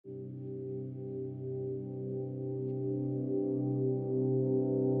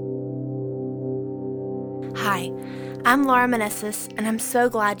Hi, I'm Laura Manessis, and I'm so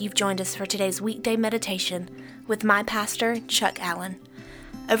glad you've joined us for today's weekday meditation with my pastor, Chuck Allen.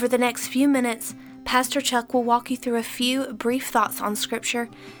 Over the next few minutes, Pastor Chuck will walk you through a few brief thoughts on Scripture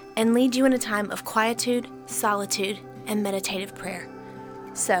and lead you in a time of quietude, solitude, and meditative prayer.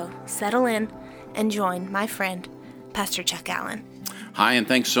 So, settle in and join my friend, Pastor Chuck Allen. Hi, and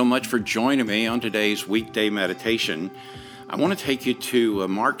thanks so much for joining me on today's weekday meditation. I want to take you to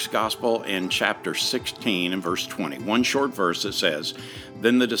Mark's Gospel in chapter 16 and verse 20. One short verse that says,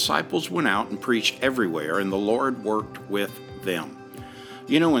 "Then the disciples went out and preached everywhere, and the Lord worked with them."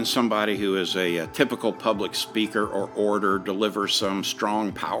 You know, when somebody who is a typical public speaker or orator delivers some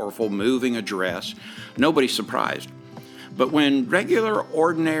strong, powerful, moving address, nobody's surprised. But when regular,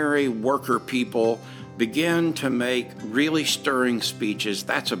 ordinary worker people begin to make really stirring speeches,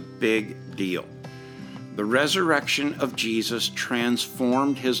 that's a big deal. The resurrection of Jesus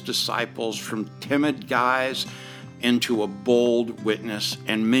transformed his disciples from timid guys into a bold witness,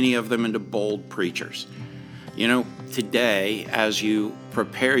 and many of them into bold preachers. You know, today, as you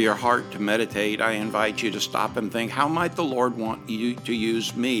prepare your heart to meditate, I invite you to stop and think, how might the Lord want you to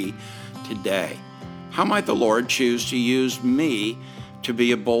use me today? How might the Lord choose to use me to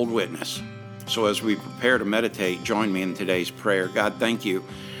be a bold witness? So as we prepare to meditate, join me in today's prayer. God, thank you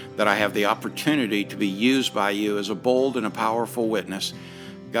that I have the opportunity to be used by you as a bold and a powerful witness.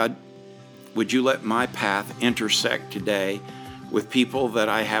 God, would you let my path intersect today with people that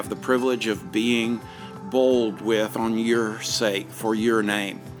I have the privilege of being bold with on your sake, for your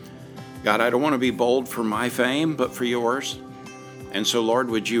name. God, I don't want to be bold for my fame, but for yours. And so, Lord,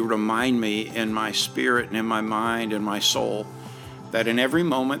 would you remind me in my spirit and in my mind and my soul that in every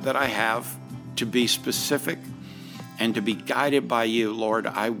moment that I have to be specific and to be guided by you, Lord,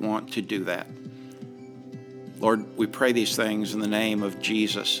 I want to do that. Lord, we pray these things in the name of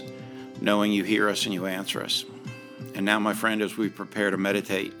Jesus, knowing you hear us and you answer us. And now, my friend, as we prepare to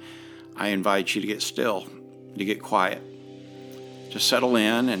meditate, I invite you to get still, to get quiet, to settle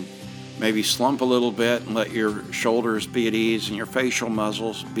in and maybe slump a little bit and let your shoulders be at ease and your facial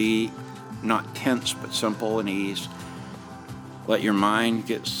muscles be not tense but simple and ease. Let your mind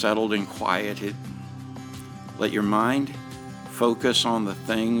get settled and quieted. Let your mind focus on the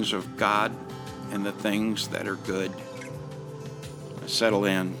things of God and the things that are good. Settle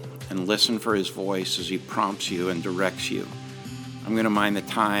in and listen for his voice as he prompts you and directs you. I'm going to mind the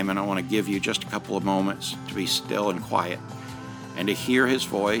time, and I want to give you just a couple of moments to be still and quiet and to hear his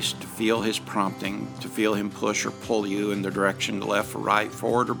voice, to feel his prompting, to feel him push or pull you in the direction to left or right,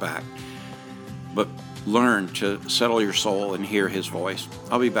 forward or back. But learn to settle your soul and hear his voice.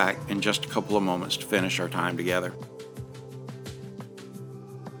 I'll be back in just a couple of moments to finish our time together.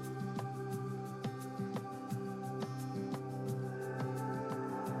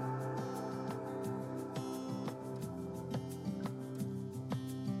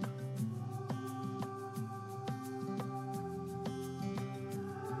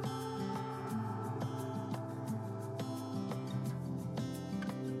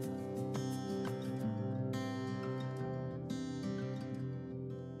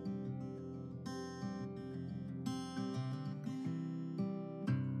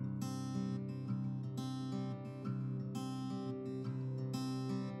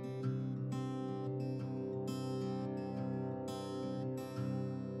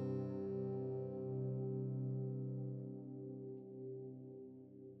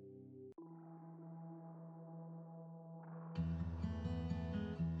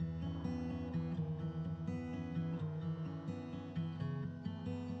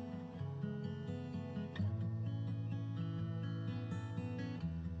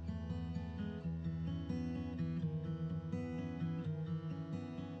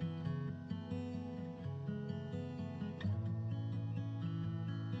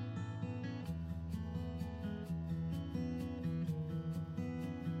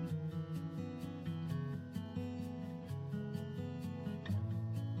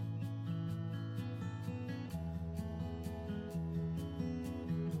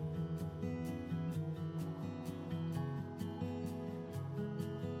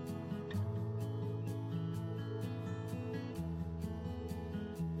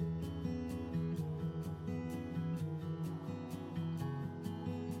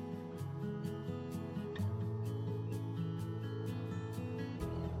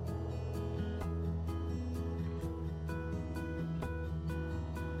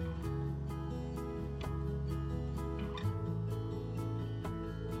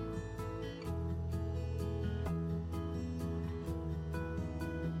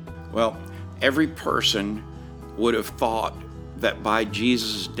 Well, every person would have thought that by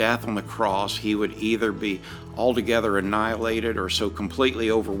Jesus' death on the cross, he would either be altogether annihilated or so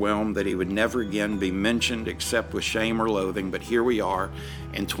completely overwhelmed that he would never again be mentioned except with shame or loathing. But here we are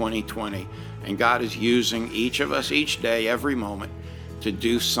in 2020, and God is using each of us each day, every moment, to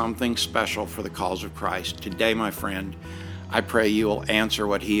do something special for the cause of Christ. Today, my friend, I pray you will answer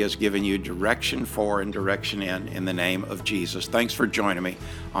what he has given you direction for and direction in the name of Jesus. Thanks for joining me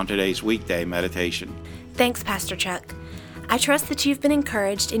on today's weekday meditation. Thanks, Pastor Chuck. I trust that you've been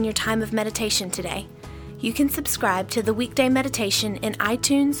encouraged in your time of meditation today. You can subscribe to the Weekday Meditation in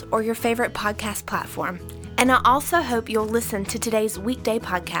iTunes or your favorite podcast platform. And I also hope you'll listen to today's weekday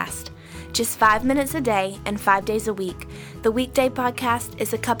podcast. Just 5 minutes a day and 5 days a week, the weekday podcast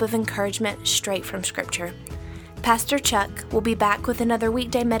is a cup of encouragement straight from Scripture. Pastor Chuck will be back with another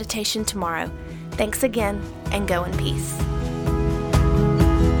weekday meditation tomorrow. Thanks again, and go in peace.